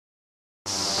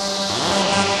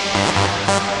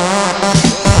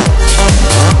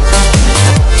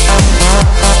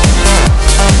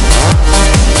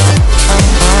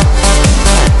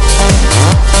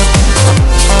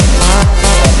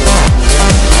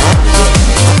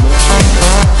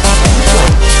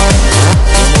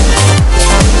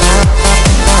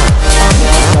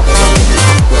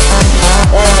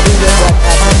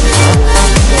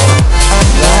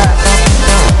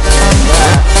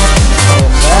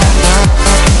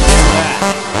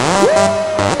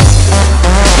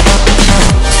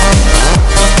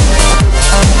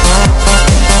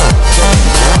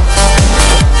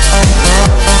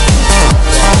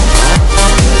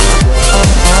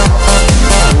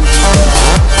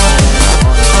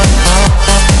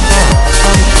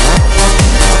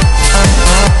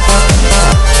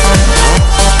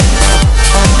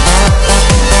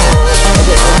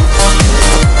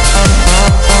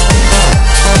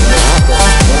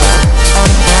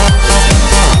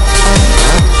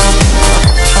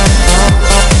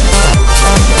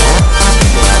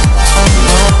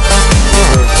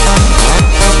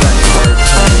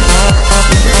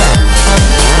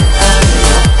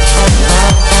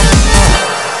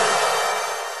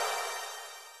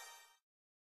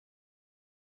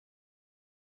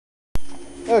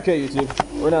Okay,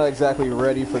 YouTube, we're not exactly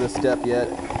ready for this step yet,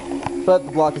 but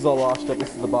the block is all washed up.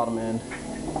 This is the bottom end.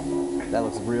 That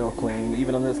looks real clean.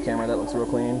 Even on this camera, that looks real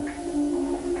clean.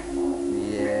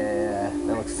 Yeah,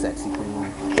 that looks sexy clean.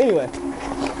 Anyway,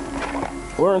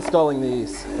 we're installing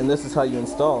these, and this is how you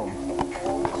install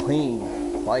them.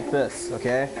 Clean, like this,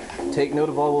 okay? Take note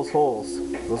of all those holes.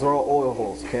 Those are all oil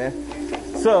holes, okay?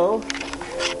 So,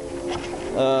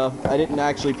 I didn't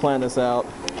actually plan this out.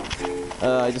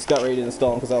 I just got ready to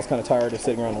install them because I was kind of tired of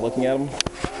sitting around and looking at them.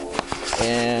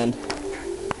 And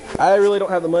I really don't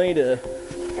have the money to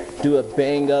do a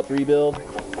banged up rebuild.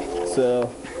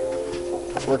 So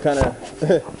we're kind of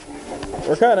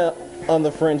on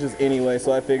the fringes anyway.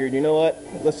 So I figured, you know what?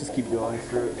 Let's just keep going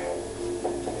through it.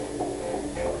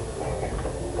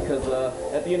 Because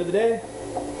at the end of the day,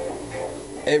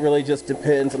 it really just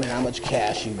depends on how much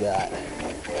cash you got.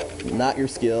 Not your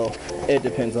skill. It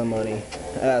depends on money,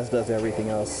 as does everything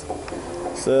else.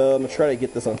 So I'm gonna try to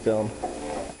get this on film.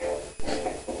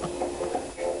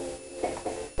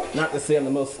 Not to say I'm the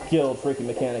most skilled freaking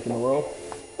mechanic in the world.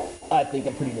 I think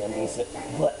I'm pretty damn decent.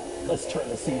 But let's turn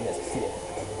this so you guys can see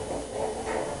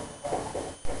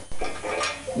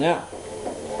it. Now,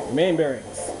 your main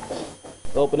bearings.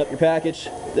 Open up your package.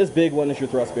 This big one is your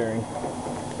thrust bearing.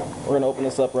 We're gonna open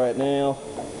this up right now.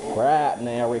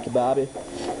 Ricky Bobby.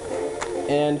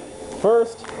 And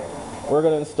first, we're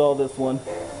going to install this one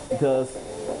because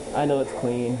I know it's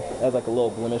clean. It has like a little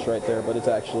blemish right there, but it's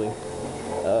actually, you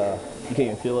can't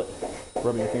even feel it.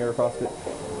 Rubbing your finger across it.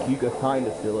 You can kind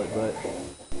of feel it, but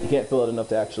you can't feel it enough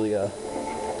to actually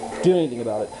do anything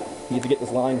about it. You have to get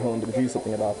this line home to do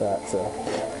something about that. So,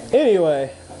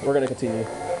 anyway, we're going to continue.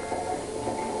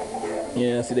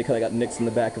 Yeah, see, they kind of got nicks in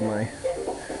the back of my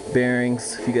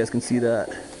bearings, if you guys can see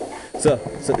that. So,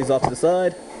 set these off to the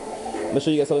side. I'm going to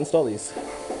show you guys how to install these.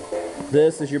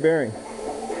 This is your bearing.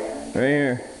 Right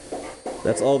here.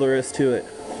 That's all there is to it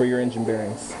for your engine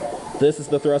bearings. This is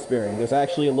the thrust bearing. There's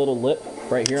actually a little lip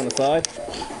right here on the side.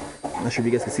 I'm not sure if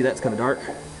you guys can see that. It's kind of dark.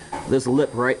 There's a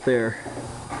lip right there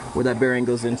where that bearing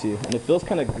goes into. And it feels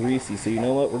kind of greasy, so you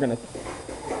know what? We're going to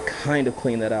kind of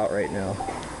clean that out right now.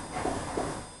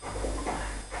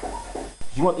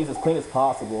 You want these as clean as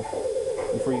possible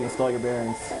before you install your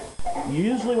bearings. You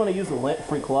usually want to use a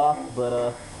lint-free cloth,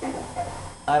 but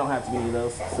I don't have too many of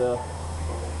those, so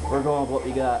we're going with what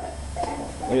we got.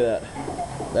 Look at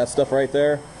that. That stuff right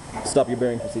there, stop your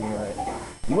bearing from seating right.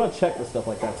 You want to check this stuff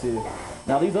like that too.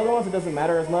 Now these other ones, it doesn't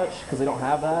matter as much because they don't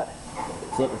have that.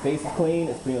 So if the face is clean,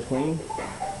 it's pretty much clean.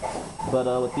 But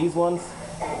with these ones,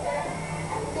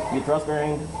 your thrust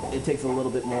bearing, it takes a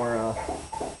little bit more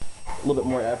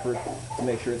effort to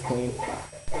make sure it's clean.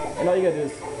 And all you gotta do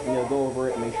is, you know, go over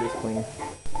it and make sure it's clean.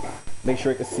 Make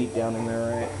sure it can seep down in there,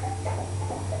 right?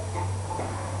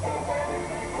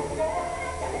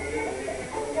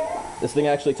 This thing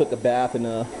actually took a bath in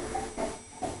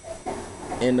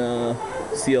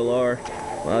CLR.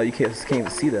 Wow, you can't even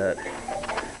see that.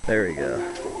 There we go.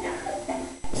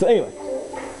 So anyway,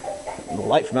 the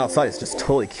light from outside is just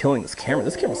totally killing this camera.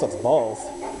 This camera sucks balls.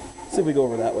 Let's see if we go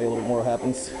over that way a little more what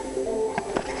happens.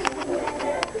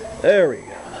 There we go.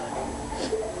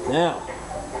 Now,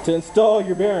 to install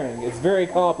your bearing, it's very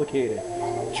complicated.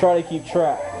 Try to keep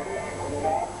track.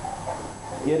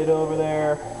 Get it over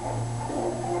there.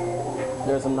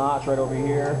 There's a notch right over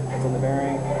here. It's in the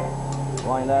bearing.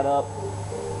 Line that up.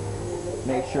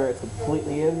 Make sure it's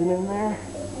completely even in there.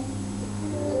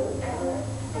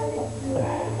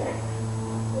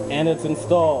 And it's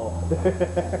installed.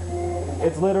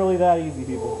 It's literally that easy,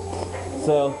 people.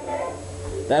 So,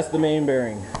 that's the main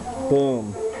bearing.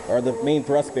 Boom. Or the main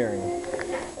thrust bearing.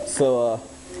 So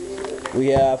we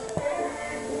have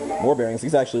more bearings.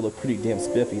 These actually look pretty damn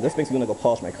spiffy. This makes me want to go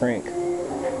polish my crank.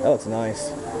 That looks nice.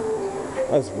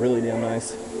 That looks really damn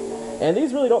nice. And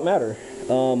these really don't matter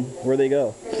where they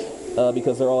go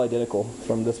because they're all identical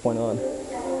from this point on.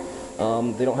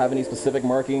 They don't have any specific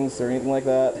markings or anything like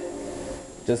that.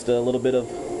 Just a little bit of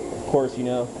course, you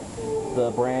know,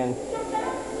 the brand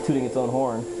tooting its own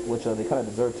horn, which they kind of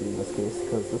deserve to in this case,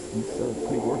 because this is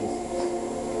pretty gorgeous.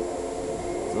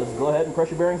 So let's go ahead and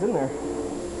press your bearings in there.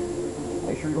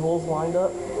 Make sure your hole's lined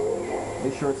up.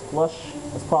 Make sure it's flush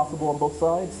as possible on both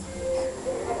sides.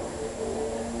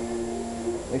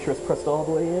 Make sure it's pressed all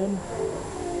the way in.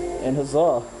 And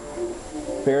huzzah!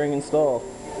 Bearing installed.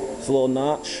 It's a little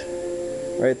notch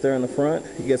right there in the front.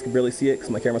 You guys can barely see it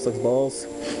because my camera sucks balls.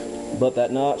 But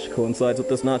that notch coincides with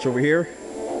this notch over here.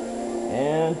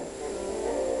 And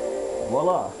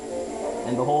voila.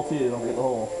 And the hole too, don't forget the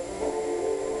hole.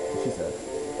 That's what she said.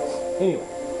 Anyway,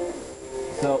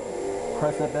 so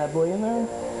press that bad boy in there,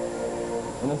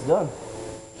 and it's done.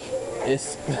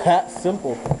 It's that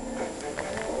simple.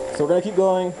 So we're gonna keep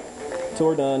going till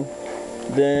we're done.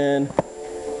 Then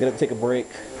I'm gonna take a break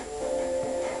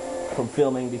from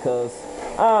filming because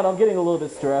I don't know, I'm getting a little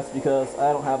bit stressed because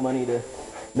I don't have money to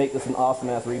make this an awesome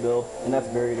ass rebuild, and that's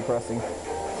very depressing.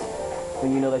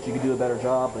 When you know that you could do a better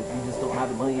job, but you just don't have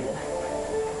the money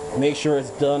to make sure it's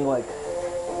done like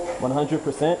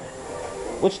 100%,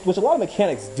 which a lot of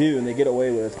mechanics do and they get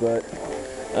away with, but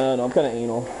I don't know, I'm kind of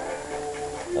anal.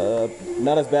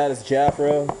 Not as bad as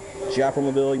Jafra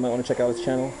Mobile, you might want to check out his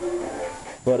channel,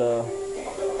 but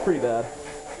pretty bad.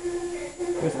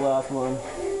 Here's the last one.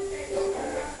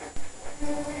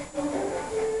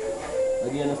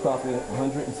 Again, this cost me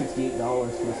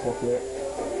 $168 for this whole kit,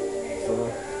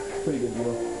 so pretty good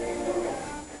deal.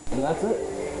 And that's it.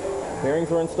 Bearings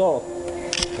were installed.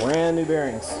 Brand new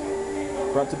bearings,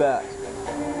 front to back.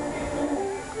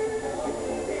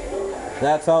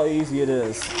 That's how easy it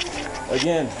is.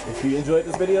 Again, if you enjoyed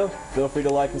this video, feel free to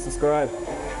like and subscribe.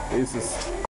 Deuces.